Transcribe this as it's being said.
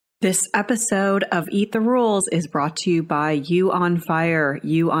This episode of Eat the Rules is brought to you by You on Fire.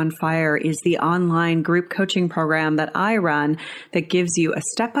 You on Fire is the online group coaching program that I run that gives you a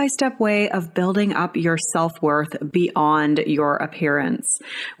step-by-step way of building up your self-worth beyond your appearance.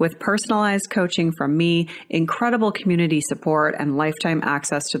 With personalized coaching from me, incredible community support, and lifetime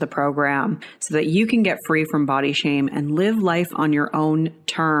access to the program so that you can get free from body shame and live life on your own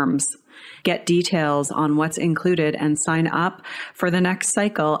terms. Get details on what's included and sign up for the next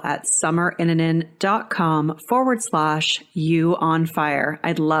cycle at summerinnanen.com/you on fire.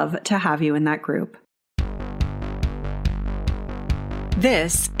 I'd love to have you in that group.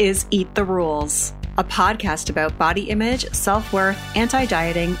 This is Eat the Rules, a podcast about body image, self-worth,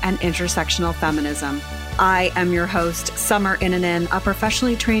 anti-dieting, and intersectional feminism. I am your host, Summer Innanen, a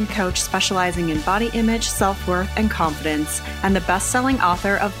professionally trained coach specializing in body image, self-worth, and confidence, and the best-selling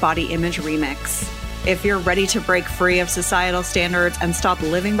author of Body Image Remix. If you're ready to break free of societal standards and stop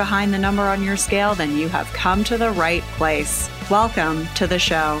living behind the number on your scale, then you have come to the right place. Welcome to the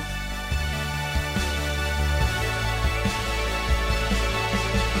show.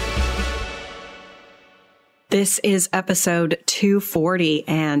 This is episode 240,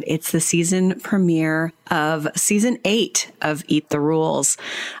 and it's the season premiere of season 8 of Eat the Rules.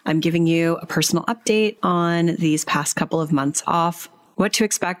 I'm giving you a personal update on these past couple of months off, what to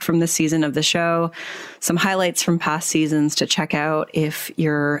expect from this season of the show, some highlights from past seasons to check out if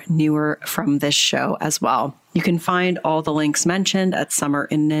you're newer from this show as well. You can find all the links mentioned at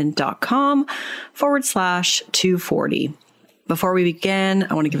summerinnanen.com/240. Before we begin,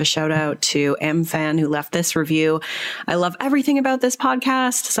 I want to give a shout out to MFan who left this review. I love everything about this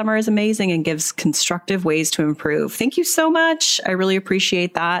podcast. Summer is amazing and gives constructive ways to improve. Thank you so much. I really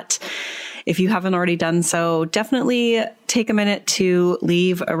appreciate that. If you haven't already done so, definitely take a minute to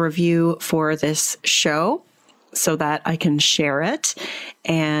leave a review for this show so that I can share it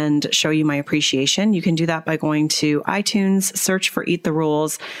and show you my appreciation. You can do that by going to iTunes, search for Eat the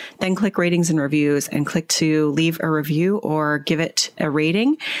Rules, then click ratings and reviews and click to leave a review or give it a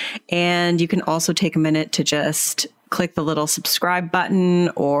rating. And you can also take a minute to just click the little subscribe button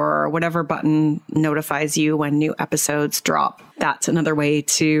or whatever button notifies you when new episodes drop. That's another way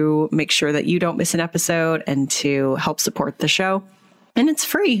to make sure that you don't miss an episode and to help support the show. And it's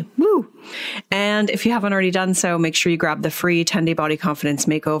free. Woo! And if you haven't already done so, make sure you grab the free 10-day body confidence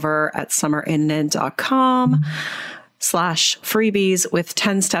makeover at summerinnanen.com/freebies with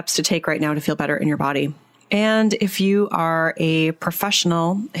 10 steps to take right now to feel better in your body. And if you are a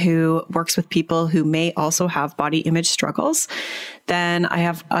professional who works with people who may also have body image struggles, then I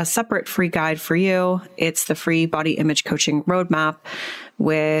have a separate free guide for you. It's the free body image coaching roadmap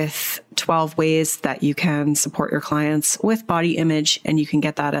with 12 ways that you can support your clients with body image. And you can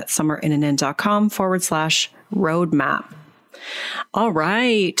get that at summerinnanen.com/roadmap. All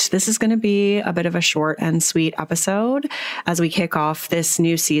right. This is going to be a bit of a short and sweet episode as we kick off this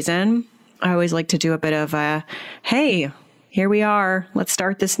new season. I always like to do a bit of a, hey, here we are. Let's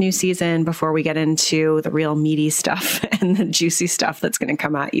start this new season before we get into the real meaty stuff and the juicy stuff that's going to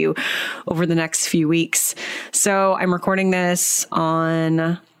come at you over the next few weeks. So I'm recording this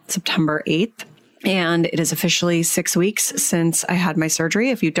on September 8th. And it is officially 6 weeks since I had my surgery.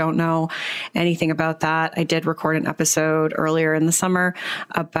 If you don't know anything about that, I did record an episode earlier in the summer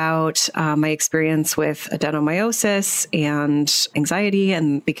about my experience with adenomyosis and anxiety,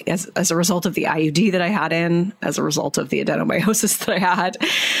 and as a result of the IUD that I had in, as a result of the adenomyosis that I had.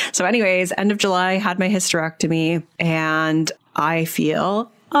 So anyways, end of July, had my hysterectomy, and I feel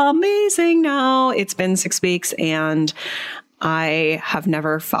amazing now. It's been 6 weeks, and I have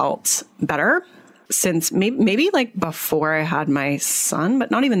never felt better since maybe like before I had my son,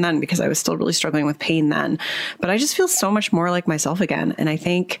 but not even then because I was still really struggling with pain then. But I just feel so much more like myself again. And I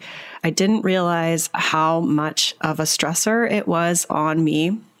think I didn't realize how much of a stressor it was on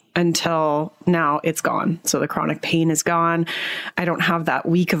me until now it's gone. So the chronic pain is gone. I don't have that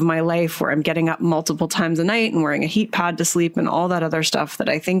week of my life where I'm getting up multiple times a night and wearing a heat pad to sleep and all that other stuff that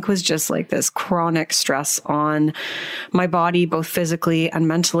I think was just like this chronic stress on my body, both physically and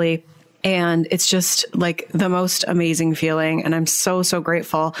mentally. And it's just like the most amazing feeling. And I'm so, so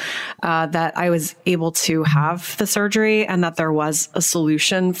grateful that I was able to have the surgery and that there was a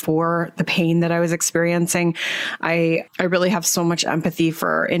solution for the pain that I was experiencing. I really have so much empathy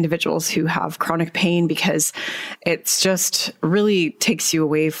for individuals who have chronic pain because it's just really takes you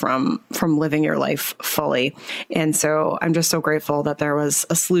away from living your life fully. And so I'm just so grateful that there was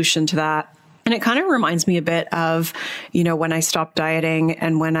a solution to that. And it kind of reminds me a bit of, when I stopped dieting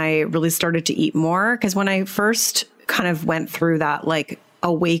and when I really started to eat more, because when I first kind of went through that like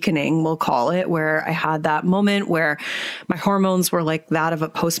awakening, we'll call it, where I had that moment where my hormones were like that of a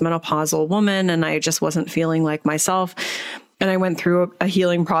postmenopausal woman and I just wasn't feeling like myself. And I went through a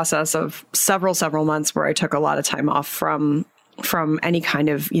healing process of several months where I took a lot of time off from any kind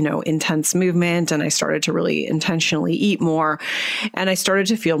of, intense movement. And I started to really intentionally eat more. And I started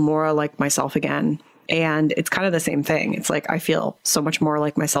to feel more like myself again. And it's kind of the same thing. It's like, I feel so much more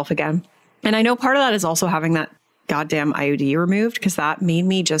like myself again. And I know part of that is also having that goddamn IUD removed, because that made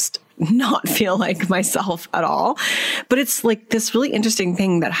me just not feel like myself at all. But it's like this really interesting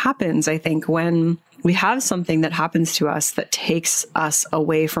thing that happens, I think, when we have something that happens to us that takes us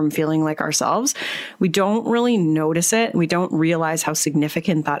away from feeling like ourselves. We don't really notice it. We don't realize how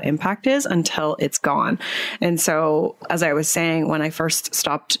significant that impact is until it's gone. And so, as I was saying, when I first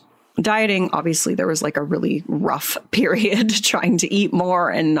stopped dieting, obviously there was like a really rough period trying to eat more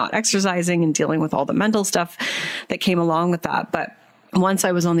and not exercising and dealing with all the mental stuff that came along with that. But once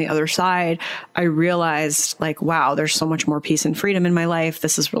I was on the other side, I realized like, wow, there's so much more peace and freedom in my life.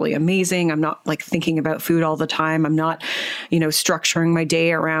 This is really amazing. I'm not like thinking about food all the time. I'm not, structuring my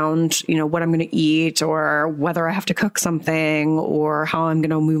day around, what I'm going to eat or whether I have to cook something or how I'm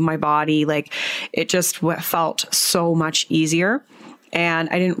going to move my body. Like it just felt so much easier. And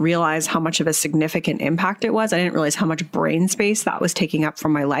I didn't realize how much of a significant impact it was. I didn't realize how much brain space that was taking up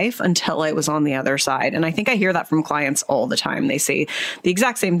from my life until I was on the other side. And I think I hear that from clients all the time. They say the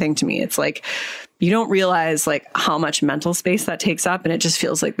exact same thing to me. It's like, you don't realize like how much mental space that takes up. And it just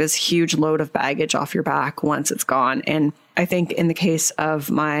feels like this huge load of baggage off your back once it's gone. And I think in the case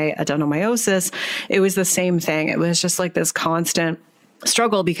of my adenomyosis, it was the same thing. It was just like this constant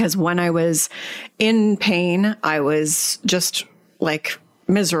struggle because when I was in pain, I was just like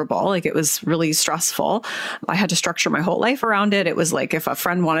miserable. Like it was really stressful. I had to structure my whole life around it. It was like if a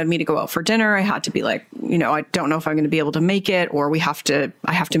friend wanted me to go out for dinner, I had to be like, I don't know if I'm going to be able to make it, or I have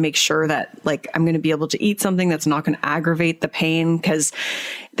to make sure that like I'm going to be able to eat something that's not going to aggravate the pain, because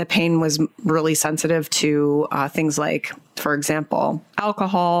the pain was really sensitive to things like, for example,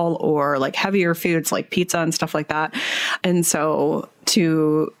 alcohol or like heavier foods like pizza and stuff like that. And so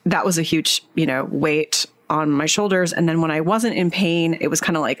that was a huge, weight on my shoulders. And then when I wasn't in pain, it was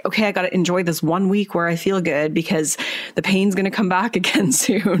kind of like, okay, I got to enjoy this 1 week where I feel good because the pain's going to come back again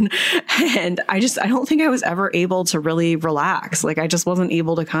soon. And I don't think I was ever able to really relax. Like I just wasn't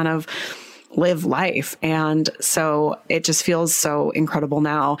able to kind of live life. And so it just feels so incredible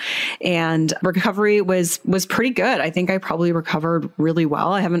now. And recovery was pretty good. I think I probably recovered really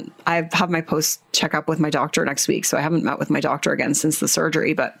well. I have my post checkup with my doctor next week. So I haven't met with my doctor again since the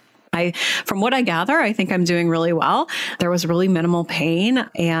surgery, but from what I gather, I think I'm doing really well. There was really minimal pain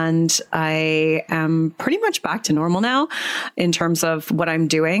and I am pretty much back to normal now in terms of what I'm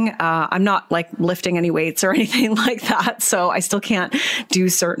doing. I'm not like lifting any weights or anything like that. So I still can't do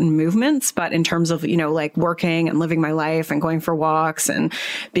certain movements, but in terms of, like working and living my life and going for walks and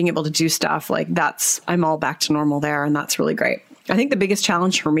being able to do stuff like I'm all back to normal there. And that's really great. I think the biggest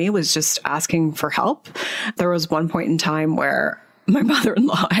challenge for me was just asking for help. There was one point in time where my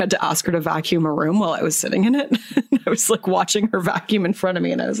mother-in-law, I had to ask her to vacuum a room while I was sitting in it. I was like watching her vacuum in front of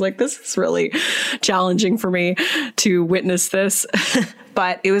me and I was like, this is really challenging for me to witness this.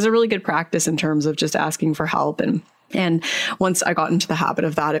 But it was a really good practice in terms of just asking for help. And once I got into the habit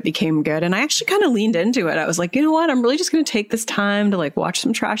of that, it became good. And I actually kind of leaned into it. I was like, you know what? I'm really just going to take this time to like watch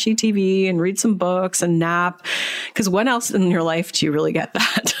some trashy TV and read some books and nap. Because when else in your life do you really get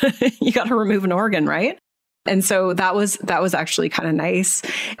that? You got to remove an organ, right? And so that was actually kind of nice.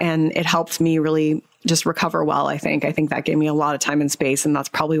 And it helped me really just recover well, I think. I think that gave me a lot of time and space. And that's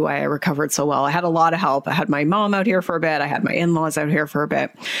probably why I recovered so well. I had a lot of help. I had my mom out here for a bit. I had my in-laws out here for a bit.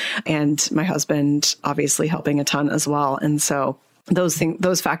 And my husband obviously helping a ton as well. And so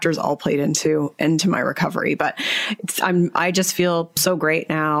those factors all played into my recovery, but I just feel so great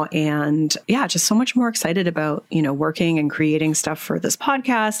now. And yeah, just so much more excited about, working and creating stuff for this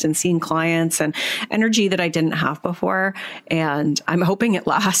podcast and seeing clients and energy that I didn't have before. And I'm hoping it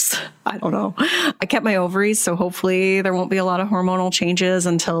lasts. I don't know. I kept my ovaries, so hopefully there won't be a lot of hormonal changes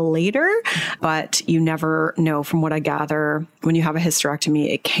until later, but you never know. From what I gather, when you have a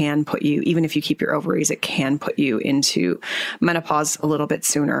hysterectomy, it can put you, even if you keep your ovaries, it can put you into menopause a little bit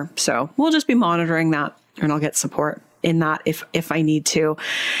sooner. So we'll just be monitoring that and I'll get support in that if I need to.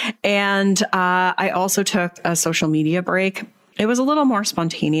 And I also took a social media break. It was a little more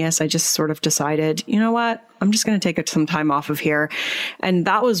spontaneous. I just sort of decided, you know what, I'm just going to take some time off of here. And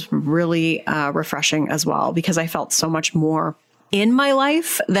that was really refreshing as well, because I felt so much more in my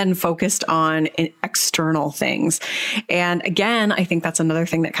life than focused on external things. And again, I think that's another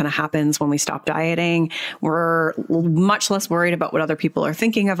thing that kind of happens when we stop dieting. We're much less worried about what other people are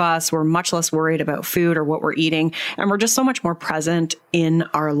thinking of us. We're much less worried about food or what we're eating. And we're just so much more present in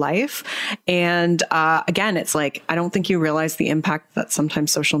our life. And again, it's like, I don't think you realize the impact that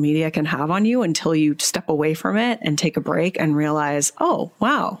sometimes social media can have on you until you step away from it and take a break and realize, oh,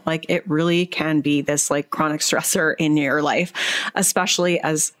 wow, like it really can be this like chronic stressor in your life, especially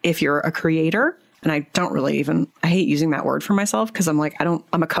as if you're a creator. And I don't really I hate using that word for myself because I'm like, I'm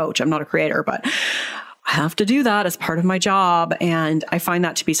a coach. I'm not a creator, but I have to do that as part of my job. And I find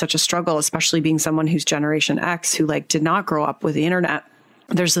that to be such a struggle, especially being someone who's Generation X, who like did not grow up with the internet.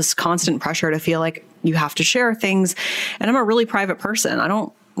 There's this constant pressure to feel like you have to share things. And I'm a really private person. I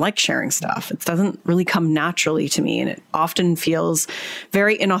don't like sharing stuff. It doesn't really come naturally to me. And it often feels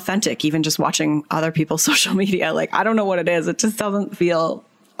very inauthentic, even just watching other people's social media. Like, I don't know what it is. It just doesn't feel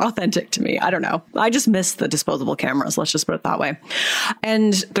authentic to me. I don't know. I just miss the disposable cameras. Let's just put it that way.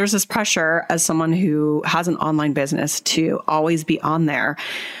 And there's this pressure as someone who has an online business to always be on there,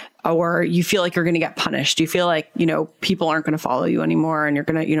 or you feel like you're going to get punished. You feel like, people aren't going to follow you anymore and you're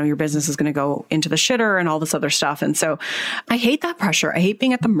going to, your business is going to go into the shitter and all this other stuff. And so I hate that pressure. I hate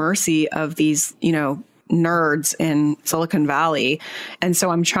being at the mercy of these, nerds in Silicon Valley. And so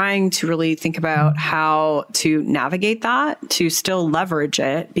I'm trying to really think about how to navigate that, to still leverage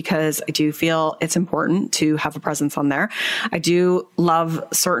it, because I do feel it's important to have a presence on there. I do love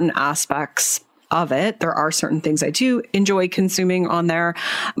certain aspects of it. There are certain things I do enjoy consuming on there,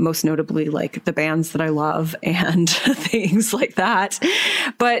 most notably like the bands that I love and things like that.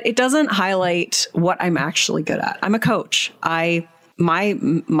 But it doesn't highlight what I'm actually good at. I'm a coach.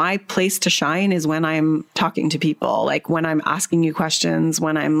 My place to shine is when I'm talking to people, like when I'm asking you questions,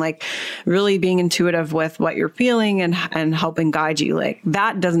 when I'm like really being intuitive with what you're feeling and helping guide you. Like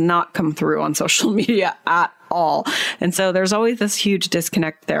that does not come through on social media at all. And so there's always this huge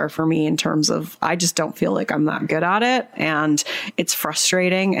disconnect there for me in terms of, I just don't feel like I'm that good at it. And it's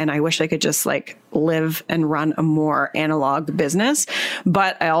frustrating. And I wish I could just like live and run a more analog business.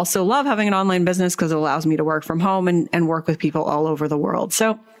 But I also love having an online business because it allows me to work from home and work with people all over the world.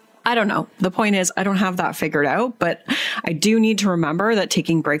 So I don't know. The point is, I don't have that figured out, but I do need to remember that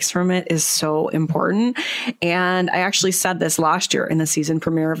taking breaks from it is so important. And I actually said this last year in the season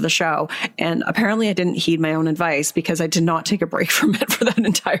premiere of the show. And apparently I didn't heed my own advice because I did not take a break from it for that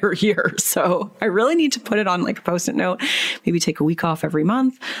entire year. So I really need to put it on like a Post-it note, maybe take a week off every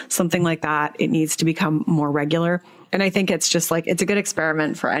month, something like that. It needs to become more regular. And I think it's just like, it's a good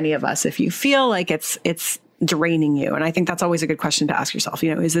experiment for any of us. If you feel like it's draining you. And I think that's always a good question to ask yourself,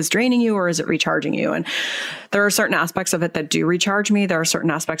 is this draining you or is it recharging you? And there are certain aspects of it that do recharge me. There are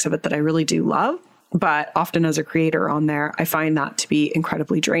certain aspects of it that I really do love, but often as a creator on there, I find that to be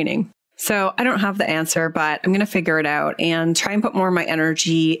incredibly draining. So I don't have the answer, but I'm going to figure it out and try and put more of my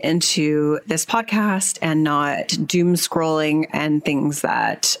energy into this podcast and not doom scrolling and things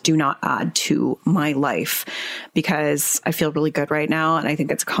that do not add to my life, because I feel really good right now. And I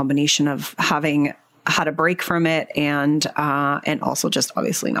think it's a combination of having had a break from it and also just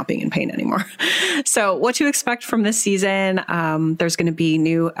obviously not being in pain anymore. So what to expect from this season? There's going to be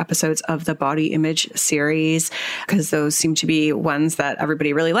new episodes of the body image series because those seem to be ones that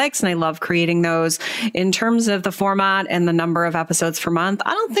everybody really likes. And I love creating those. In terms of the format and the number of episodes per month, I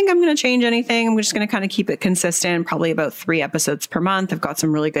don't think I'm going to change anything. I'm just going to kind of keep it consistent, probably about 3 episodes per month. I've got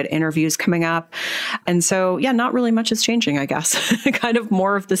some really good interviews coming up. And so, yeah, not really much is changing, I guess. Kind of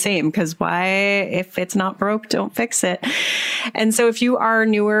more of the same, because if it's not broke, don't fix it. And so if you are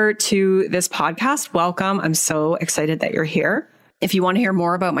newer to this podcast, welcome. I'm so excited that you're here. If you want to hear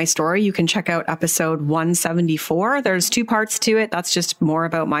more about my story, you can check out episode 174. There's 2 parts to it. That's just more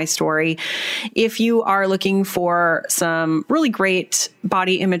about my story. If you are looking for some really great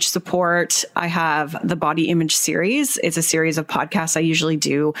body image support, I have the Body Image series. It's a series of podcasts. I usually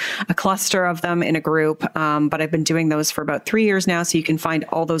do a cluster of them in a group, but I've been doing those for about 3 years now. So you can find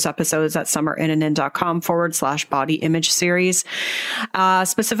all those episodes at summerinnanen.com/body image series.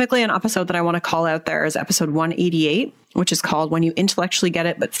 Specifically, an episode that I want to call out there is episode 188. Which is called When You Intellectually Get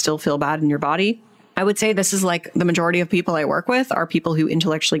It, But Still Feel Bad in Your Body. I would say this is like the majority of people I work with are people who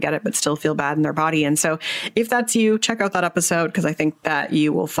intellectually get it, but still feel bad in their body. And so if that's you, check out that episode because I think that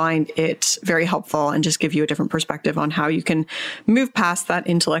you will find it very helpful and just give you a different perspective on how you can move past that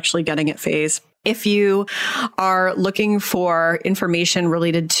intellectually getting it phase If you are looking for information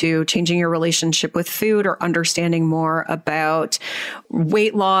related to changing your relationship with food or understanding more about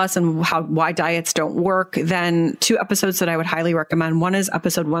weight loss and why diets don't work, then 2 episodes that I would highly recommend. One is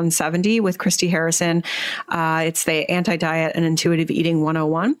episode 170 with Christy Harrison. It's the Anti-Diet and Intuitive Eating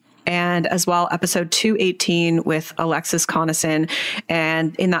 101. And as well, episode 218 with Alexis Conason.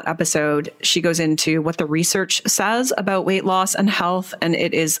 And in that episode, she goes into what the research says about weight loss and health. And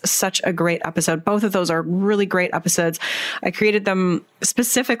it is such a great episode. Both of those are really great episodes. I created them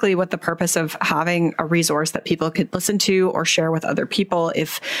specifically with the purpose of having a resource that people could listen to or share with other people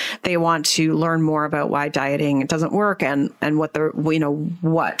if they want to learn more about why dieting doesn't work and what the,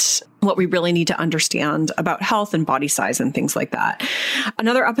 what we really need to understand about health and body size and things like that.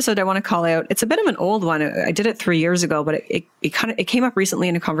 Another episode I want to call out, it's a bit of an old one. I did it 3 years ago, but it came up recently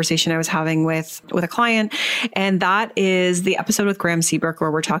in a conversation I was having with a client. And that is the episode with Graham Seabrook,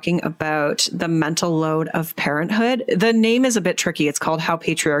 where we're talking about the mental load of parenthood. The name is a bit tricky. It's called How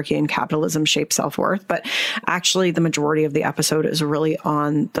Patriarchy and Capitalism Shape Self-Worth. But actually the majority of the episode is really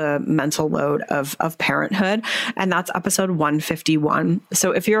on the mental load of parenthood. And that's episode 151.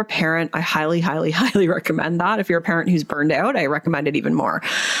 So if you're a parent, I highly, highly, highly recommend that. If you're a parent who's burned out, I recommend it even more.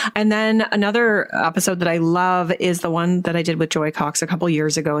 And then another episode that I love is the one that I did with Joy Cox a couple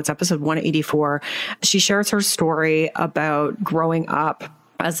years ago. It's episode 184. She shares her story about growing up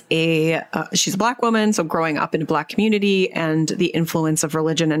as she's a Black woman, so growing up in a Black community and the influence of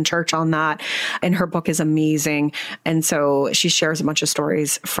religion and church on that. And her book is amazing. And so she shares a bunch of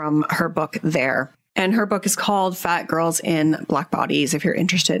stories from her book there. And her book is called Fat Girls in Black Bodies, if you're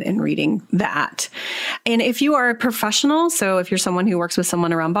interested in reading that. And if you are a professional, so if you're someone who works with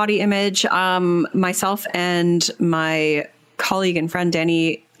someone around body image, myself and my colleague and friend,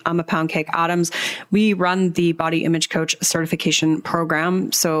 Danny, I'm a Pound Cake Adams, we run the Body Image Coach certification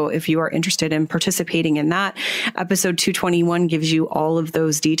program. So if you are interested in participating in that, episode 221 gives you all of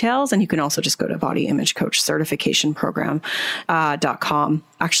those details. And you can also just go to bodyimagecoachcertificationprogram.com.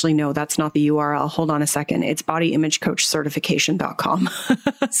 Actually, no, that's not the URL. Hold on a second. It's bodyimagecoachcertification.com.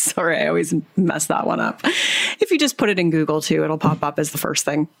 Sorry, I always mess that one up. If you just put it in Google too, it'll pop up as the first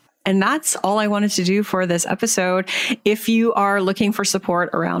thing. And that's all I wanted to do for this episode. If you are looking for support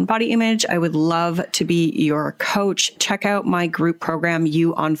around body image, I would love to be your coach. Check out my group program,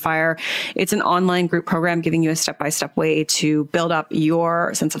 You on Fire. It's an online group program giving you a step-by-step way to build up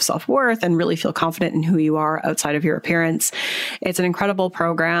your sense of self-worth and really feel confident in who you are outside of your appearance. It's an incredible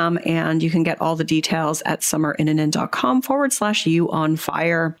program, and you can get all the details at summerinnanen.com/You on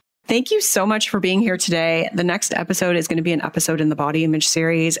Fire. Thank you so much for being here today. The next episode is going to be an episode in the body image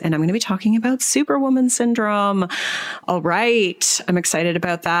series, and I'm going to be talking about Superwoman syndrome. All right. I'm excited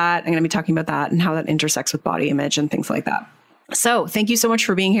about that. I'm going to be talking about that and how that intersects with body image and things like that. So thank you so much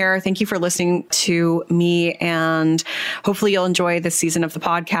for being here. Thank you for listening to me, and hopefully you'll enjoy this season of the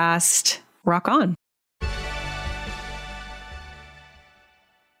podcast. Rock on.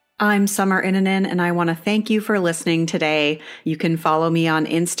 I'm Summer Innanen, and I want to thank you for listening today. You can follow me on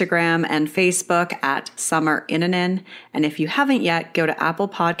Instagram and Facebook at Summer Innanen. And if you haven't yet, go to Apple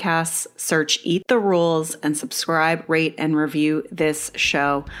Podcasts, search Eat the Rules, and subscribe, rate, and review this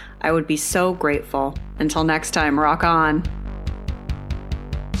show. I would be so grateful. Until next time, rock on.